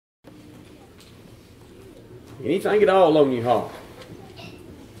Anything at all on your heart?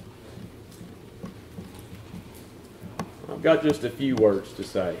 I've got just a few words to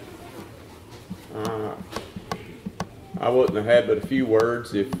say. I wouldn't have had but a few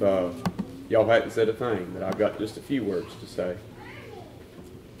words if y'all hadn't said a thing, but I've got just a few words to say.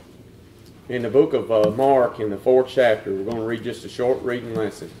 In the book of Mark, in the 4th chapter, we're going to read just a short reading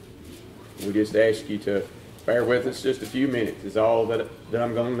lesson. We just ask you to bear with us just a few minutes is all that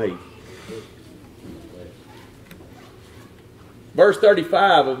I'm going to need. Verse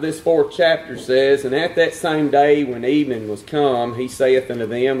 35 of this 4th chapter says, And at that same day when evening was come, he saith unto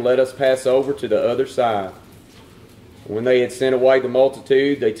them, Let us pass over to the other side. When they had sent away the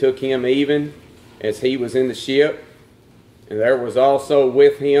multitude, they took him even as he was in the ship, and there was also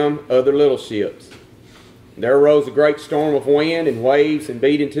with him other little ships. And there arose a great storm of wind and waves, and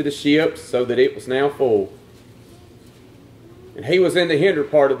beat into the ship, so that it was now full. And he was in the hinder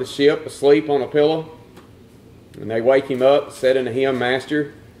part of the ship, asleep on a pillow. And they wake him up, and said unto him,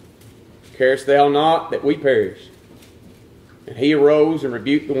 Master, carest thou not that we perish? And he arose and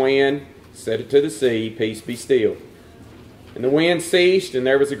rebuked the wind, said it to the sea, Peace, be still. And the wind ceased, and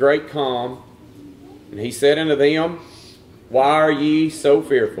there was a great calm. And he said unto them, Why are ye so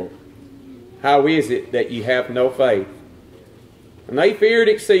fearful? How is it that ye have no faith? And they feared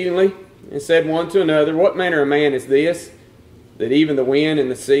exceedingly, and said one to another, What manner of man is this, that even the wind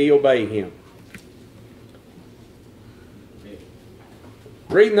and the sea obey him?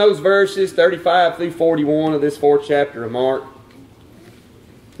 Reading those verses, 35 through 41 of this 4th chapter of Mark.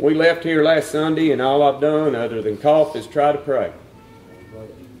 We left here last Sunday, and all I've done other than cough is try to pray.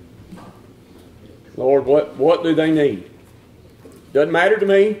 Lord, what do they need? Doesn't matter to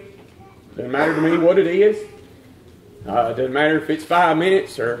me. Doesn't matter to me what it is. It doesn't matter if it's 5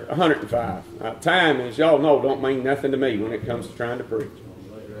 minutes or 105. Time, as y'all know, don't mean nothing to me when it comes to trying to preach.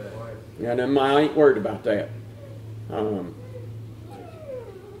 And I ain't worried about that.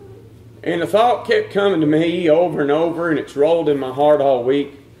 And the thought kept coming to me over and over, and it's rolled in my heart all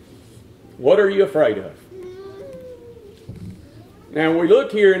week. What are you afraid of? Now, we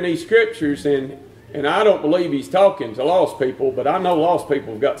look here in these scriptures, and I don't believe he's talking to lost people, but I know lost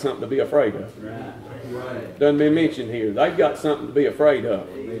people have got something to be afraid of. Right. Doesn't been mentioned here. They've got something to be afraid of.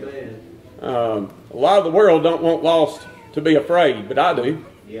 A lot of the world don't want lost to be afraid, but I do.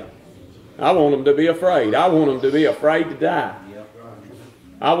 Yeah. I want them to be afraid. I want them to be afraid to die.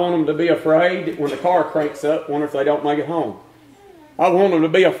 I want them to be afraid that when the car cranks up, wonder if they don't make it home. I want them to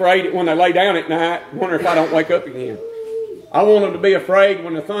be afraid that when they lay down at night, wonder if I don't wake up again. I want them to be afraid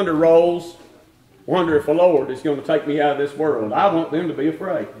when the thunder rolls, wonder if the Lord is going to take me out of this world. I want them to be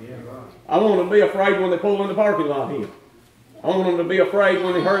afraid. I want them to be afraid when they pull in the parking lot here. I want them to be afraid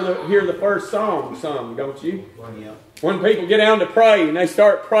when they hear the first song sung, don't you? When people get down to pray and they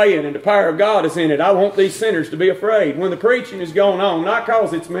start praying and the power of God is in it, I want these sinners to be afraid. When the preaching is going on, not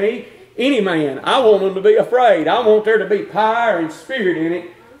because it's me, any man, I want them to be afraid. I want there to be power and spirit in it.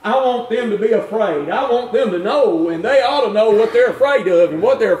 I want them to be afraid. I want them to know, and they ought to know what they're afraid of, and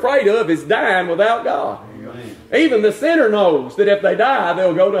what they're afraid of is dying without God. Even the sinner knows that if they die,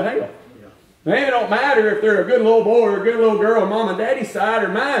 they'll go to hell. Man, it don't matter if they're a good little boy or a good little girl on mom and daddy's side or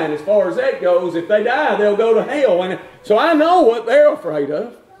mine. As far as that goes, if they die, they'll go to hell. And so I know what they're afraid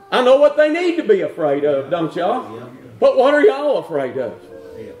of. I know what they need to be afraid of, don't y'all? But what are y'all afraid of?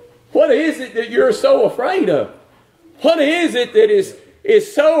 What is it that you're so afraid of? What is it that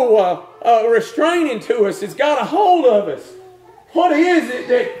is so restraining to us? It's got a hold of us. What is it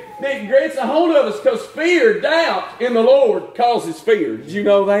that gets a hold of us? Because fear, doubt in the Lord causes fear. Did you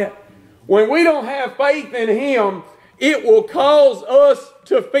know that? When we don't have faith in Him, it will cause us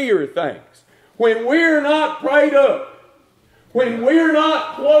to fear things. When we're not prayed up, when we're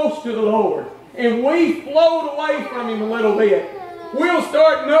not close to the Lord, and we float away from Him a little bit, we'll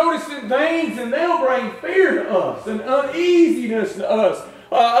start noticing things, and they'll bring fear to us, an uneasiness to us,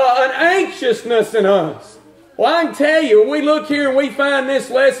 an anxiousness in us. Well, I can tell you, when we look here and we find this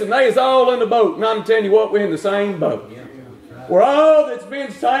lesson, they is all in the boat. And I'm telling you what, we're in the same boat. We're all that's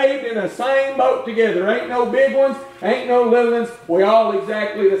been saved in the same boat together. Ain't no big ones, ain't no little ones. We're all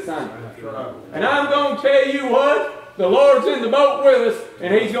exactly the same. And I'm going to tell you what, the Lord's in the boat with us,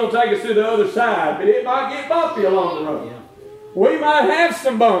 and He's going to take us to the other side. But it might get bumpy along the road. We might have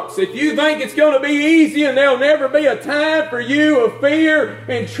some bumps. If you think it's going to be easy and there'll never be a time for you of fear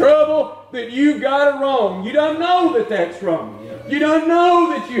and trouble, that you got it wrong. You don't know that that's wrong. You don't know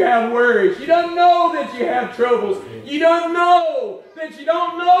that you have worries. You don't know that you have troubles. You don't know that you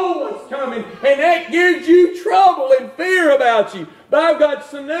don't know what's coming. And that gives you trouble and fear about you. But I've got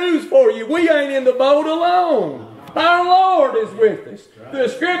some news for you. We ain't in the boat alone. Our Lord is with us. The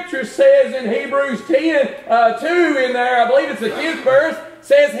Scripture says in Hebrews 10:2 in there, I believe it's the 10th verse,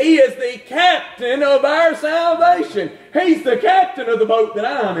 says He is the captain of our salvation. He's the captain of the boat that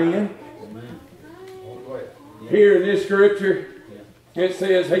I'm in. Here in this Scripture, it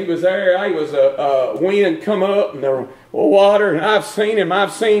says He was there. He was a wind come up and the water, and I've seen Him.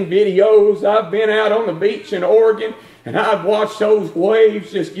 I've seen videos. I've been out on the beach in Oregon, and I've watched those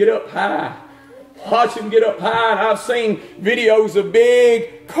waves just get up high. Watch them get up high, and I've seen videos of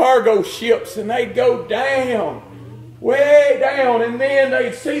big cargo ships, and they'd go down, way down, and then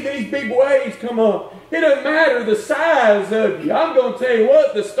they'd see these big waves come up. It doesn't matter the size of you. I'm going to tell you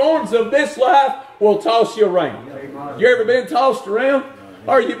what, the storms of this life will toss you around. You ever been tossed around?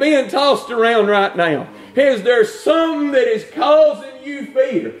 Are you being tossed around right now? Is there something that is causing you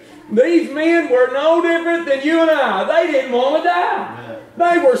fear? These men were no different than you and I. They didn't want to die.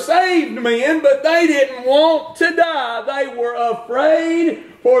 They were saved men, but they didn't want to die. They were afraid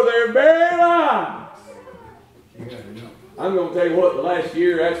for their very lives. I'm going to tell you what, the last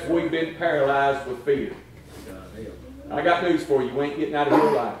year, we've been paralyzed with fear. I got news for you. We ain't getting out of here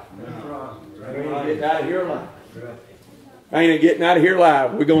alive. We ain't getting out of here alive. Ain't getting out of here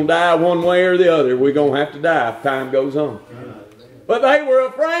alive. We're going to die one way or the other. We're going to have to die if time goes on. But they were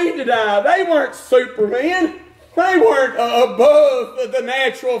afraid to die. They weren't supermen. They weren't above the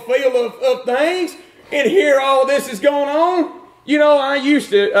natural feel of things. And here all this is going on. You know, I used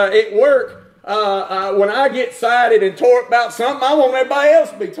to, at work, when I get excited and tore up about something, I want everybody else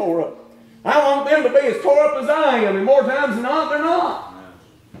to be tore up. I want them to be as tore up as I am. And more times than not, they're not.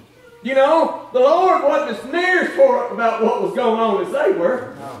 You know, the Lord wasn't as near as tore up about what was going on as they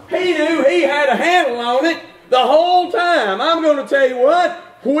were. He knew He had a handle on it the whole time. I'm going to tell you what,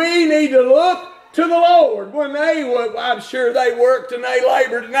 we need to look to the Lord. When I'm sure they worked and they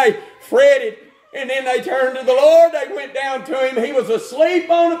labored and they fretted, and then they turned to the Lord. They went down to Him. He was asleep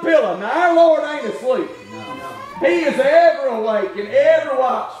on a pillow. Now our Lord ain't asleep. He is ever awake and ever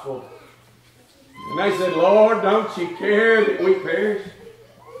watchful. And they said, Lord, don't You care that we perish?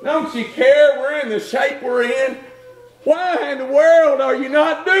 Don't You care we're in the shape we're in? Why in the world are You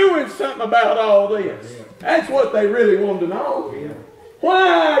not doing something about all this? That's what they really wanted to know.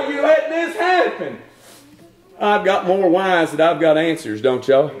 Why are You letting this happen? I've got more whys than I've got answers, don't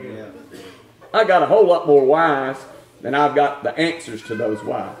y'all? I got a whole lot more whys than I've got the answers to those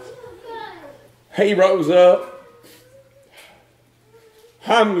whys. He rose up.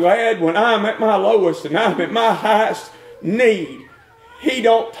 I'm glad when I'm at my lowest and I'm at my highest need, He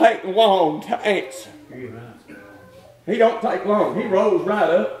don't take long to answer. He don't take long. He rose right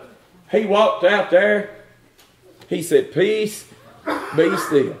up. He walked out there. He said, peace, be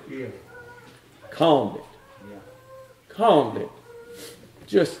still. Calmed it. Calmed it.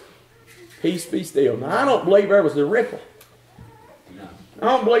 Just peace, be still. Now, I don't believe there was a ripple. I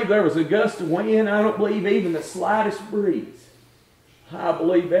don't believe there was a gust of wind. I don't believe even the slightest breeze. I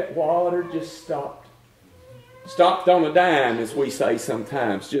believe that water just stopped. Stopped on a dime, as we say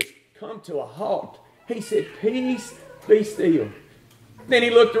sometimes. Just come to a halt. He said, peace, be still. Then He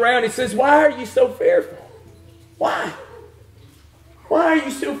looked around and He says, why are you so fearful? Why? Why are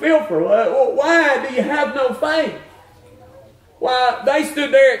you so fearful? Why do you have no faith? Why, they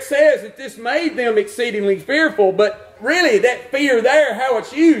stood there, it says that this made them exceedingly fearful, but really that fear there, how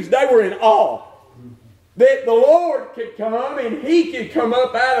it's used, they were in awe. That the Lord could come and He could come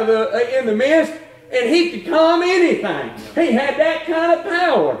up out of in the midst and He could calm anything. He had that kind of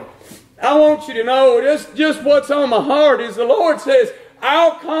power. I want you to know just what's on my heart is the Lord says,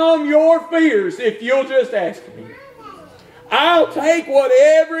 I'll calm your fears if you'll just ask Me. I'll take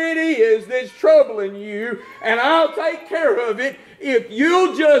whatever it is that's troubling you and I'll take care of it if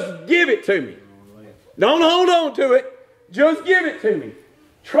you'll just give it to Me. Don't hold on to it. Just give it to Me.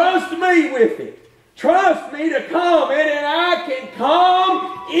 Trust Me with it. Trust Me to calm it, and I can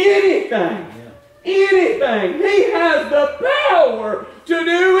calm anything. Anything. He has the power to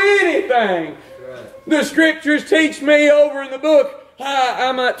do anything. The Scriptures teach me over in the book.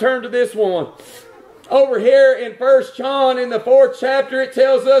 I might turn to this one. Over here in 1 John in the 4th chapter, it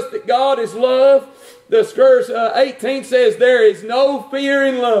tells us that God is love. The verse 18 says, there is no fear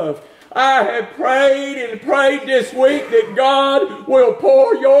in love. I have prayed and prayed this week that God will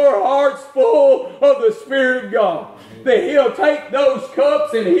pour your hearts full of the Spirit of God. That He'll take those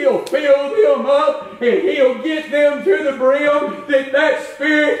cups and He'll fill them up and He'll get them to the brim. That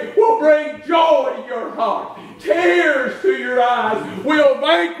Spirit will bring joy to your heart. tears to your eyes, will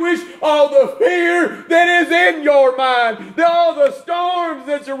vanquish all the fear that is in your mind, all the storms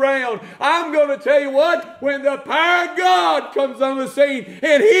that's around. I'm going to tell you what, when the power of God comes on the scene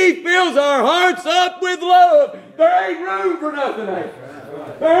and He fills our hearts up with love, there ain't room for nothing else.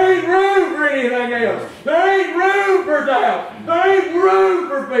 There ain't room for anything else. There ain't room for doubt. There ain't room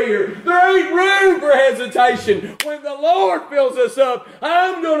for fear. There ain't room for hesitation. When the Lord fills us up,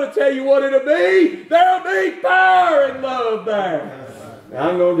 I'm going to tell you what it'll be. There'll be power and love there.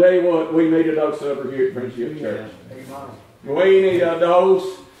 I'm going to tell you what, we need a dose over here at Friendship Church. We need a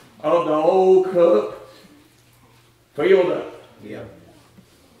dose of the old cup filled up.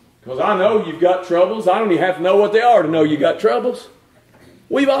 Because I know you've got troubles. I don't even have to know what they are to know you got troubles.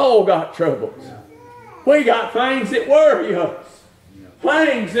 We've all got troubles. We got things that worry us.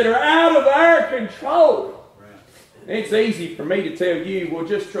 Things that are out of our control. It's easy for me to tell you, well,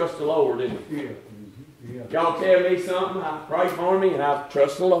 just trust the Lord, isn't it? Y'all tell me something, I pray for me, and I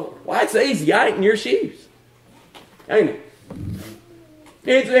trust the Lord. Well, it's easy. I ain't in your shoes. Ain't it?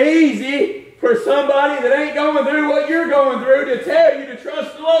 It's easy for somebody that ain't going through what you're going through to tell you to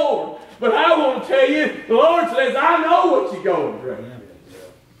trust the Lord. But I want to tell you, the Lord says, I know what you're going through.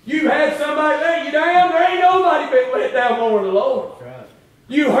 You've had somebody let you down. There ain't nobody been let down more than the Lord.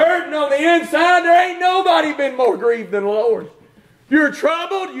 You hurting on the inside. There ain't nobody been more grieved than the Lord. You're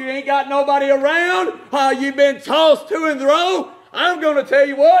troubled. You ain't got nobody around. You've been tossed to and fro. I'm going to tell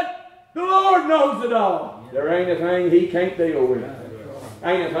you what. The Lord knows it all. There ain't a thing He can't deal with.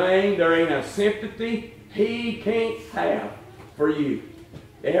 Ain't a thing. There ain't a sympathy He can't have for you.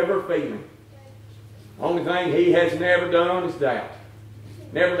 Ever feeling. Only thing He has never done is doubt.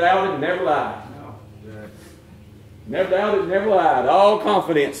 Never doubted, never lied. Never doubted, never lied. All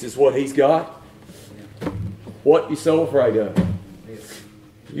confidence is what He's got. What you so afraid of?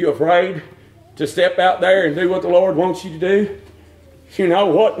 You afraid to step out there and do what the Lord wants you to do? You know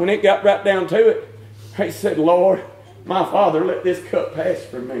what? When it got right down to it, he said, Lord, my Father, let this cup pass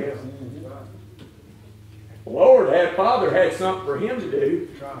from me. The Father had something for Him to do.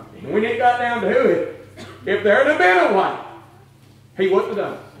 And when it got down to it, if there had been a way, He wouldn't have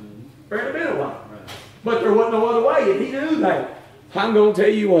done it. There had been a way. But there wasn't no other way, and He knew that. I'm going to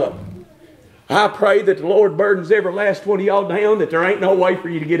tell you what. I pray that the Lord burdens every last one of y'all down, that there ain't no way for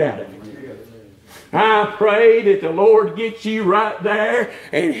you to get out of it. I pray that the Lord gets you right there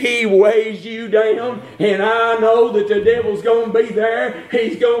and He weighs you down. And I know that the devil's going to be there.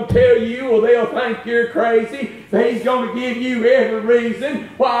 He's going to tell you, well, they'll think you're crazy. He's going to give you every reason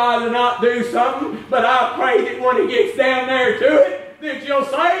why to not do something. But I pray that when he gets down there to it, that you'll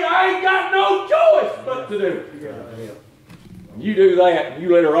say, I ain't got no choice but to do it. You do that,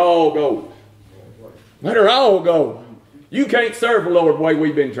 you let her all go. Let her all go. You can't serve the Lord the way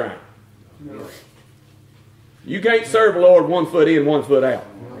we've been trying. You can't serve the Lord 1 foot in, 1 foot out.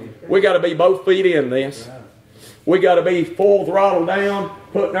 We got to be both feet in this. We got to be full throttle down,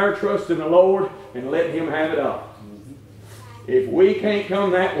 putting our trust in the Lord and letting Him have it all. If we can't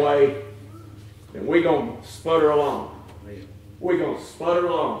come that way, then we're going to sputter along. We're going to sputter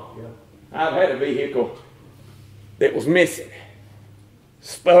along. I've had a vehicle that was missing,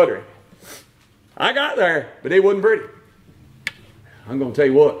 sputtering. I got there, but it wasn't pretty. I'm going to tell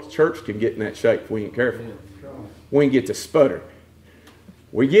you what, the church can get in that shape if we ain't careful. We can get to sputter.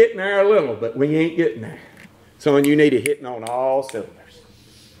 We get in there a little, but we ain't getting there. Some of you need it hitting on all cylinders.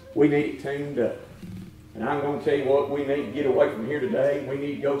 We need it tuned up. And I'm going to tell you what, we need to get away from here today. We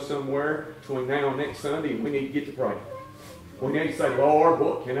need to go somewhere between now and next Sunday, and we need to get to pray. We need to say, Lord,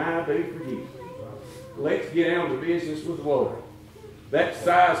 what can I do for you? Let's get down to business with the Lord. That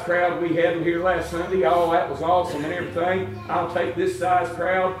size crowd we had in here last Sunday, oh, that was awesome and everything. I'll take this size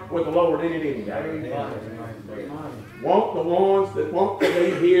crowd with the Lord in it any day. Want the ones that want to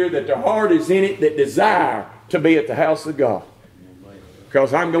be here, that their heart is in it, that desire to be at the house of God.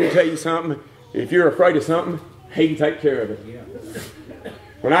 Because I'm going to tell you something. If you're afraid of something, He can take care of it.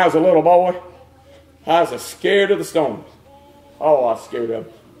 When I was a little boy, I was scared of the storms. Oh, I was scared of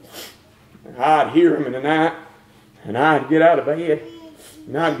them. I'd hear them in the night, and I'd get out of bed,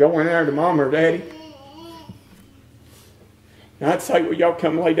 and I'd go in there to Mom or Daddy, and I'd say, well, y'all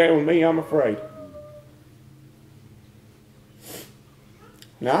come lay down with me, I'm afraid.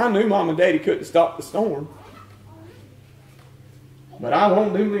 Now, I knew Mom and Daddy couldn't stop the storm, but I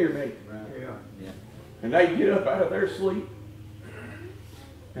wanted them near me. And they'd get up out of their sleep,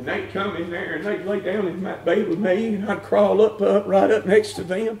 and they'd come in there, and they'd lay down in my bed with me, and I'd crawl right up next to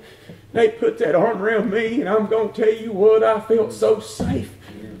them. They'd put that arm around me, and I'm going to tell you what, I felt so safe.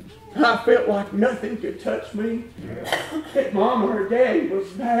 I felt like nothing could touch me. That Mama or Daddy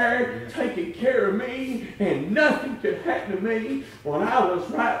was there taking care of me, and nothing could happen to me when I was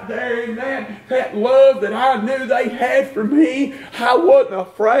right there in that love that I knew they had for me. I wasn't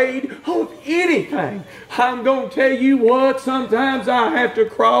afraid of anything. I'm going to tell you what, sometimes I have to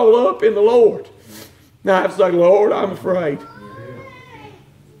crawl up in the Lord. Now I have to say, Lord, I'm afraid.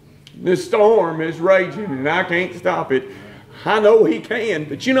 This storm is raging and I can't stop it. I know He can,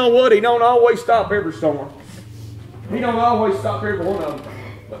 but you know what? He don't always stop every storm. He don't always stop every one of them.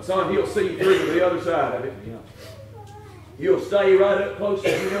 But son, He'll see you through to the other side of it. You'll stay right up close to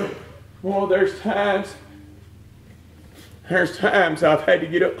Him. Well, there's times I've had to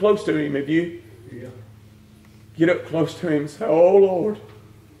get up close to Him. Have you? Get up close to Him and say, oh Lord.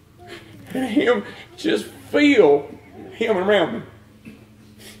 And Him, just feel Him around me.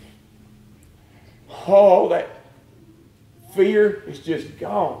 Oh, that fear is just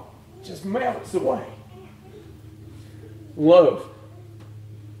gone. Just melts away. Love,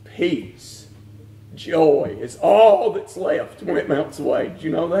 peace, joy is all that's left when it melts away. Did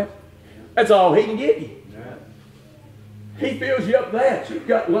you know that? That's all He can give you. He fills you up that. You've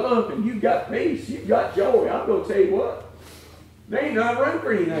got love and you've got peace. You've got joy. I'm going to tell you what. There ain't no room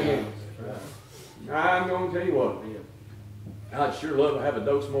for anything else. I'm going to tell you what. I'd sure love to have a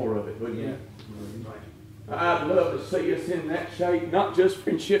dose more of it, wouldn't you? I'd love to see us in that shape, not just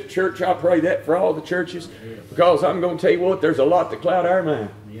Friendship Church. I pray that for all the churches, because I'm going to tell you what, there's a lot to cloud our mind.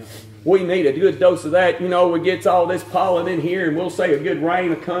 We need a good dose of that. You know, we get all this pollen in here, and we'll say a good rain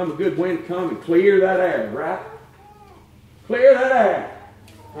will come, a good wind will come, and clear that air, right? Clear that air.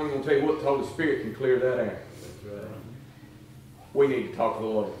 I'm going to tell you what, the Holy Spirit can clear that air. We need to talk to the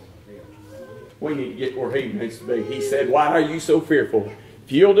Lord. We need to get where He needs to be. He said, why are you so fearful?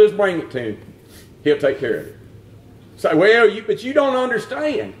 If you'll just bring it to Him, He'll take care of it. Say, well, but you don't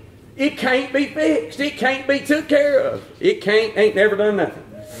understand. It can't be fixed. It can't be took care of. It ain't never done nothing.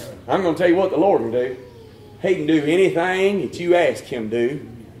 I'm going to tell you what the Lord can do. He can do anything that you ask Him to do.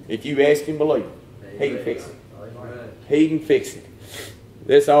 If you ask Him, believe. He can fix it. He can fix it.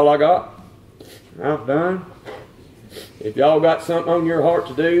 That's all I got. I'm done. If y'all got something on your heart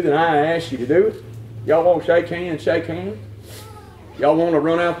to do, then I ask you to do it. Y'all want to shake hands, shake hands. Y'all want to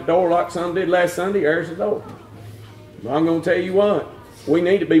run out the door like some did last Sunday, there's the door. But I'm going to tell you what, we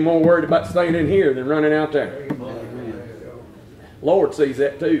need to be more worried about staying in here than running out there. Lord sees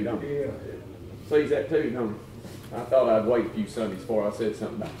that too, don't He? Sees that too, don't He? I thought I'd wait a few Sundays before I said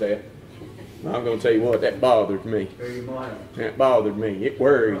something about that. I'm going to tell you what, that bothered me. That bothered me. It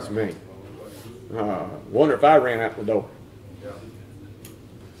worries me. Wonder if I ran out the door.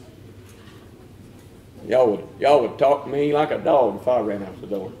 Y'all would talk to me like a dog if I ran out the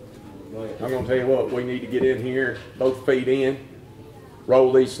door. I'm going to tell you what, we need to get in here, both feet in,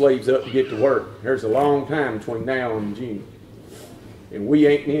 roll these sleeves up and get to work. There's a long time between now and June. And we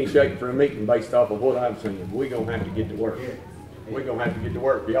ain't in any shape for a meeting based off of what I'm saying. We're going to have to get to work. We're going to have to get to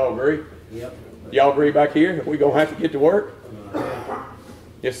work. Do y'all agree? Yep. Y'all agree back here that we're going to have to get to work?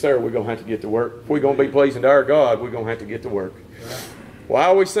 Yes, sir, we're going to have to get to work. If we're going to be pleasing to our God, we're going to have to get to work. Well, I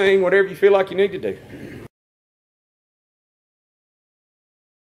always sing whatever you feel like you need to do.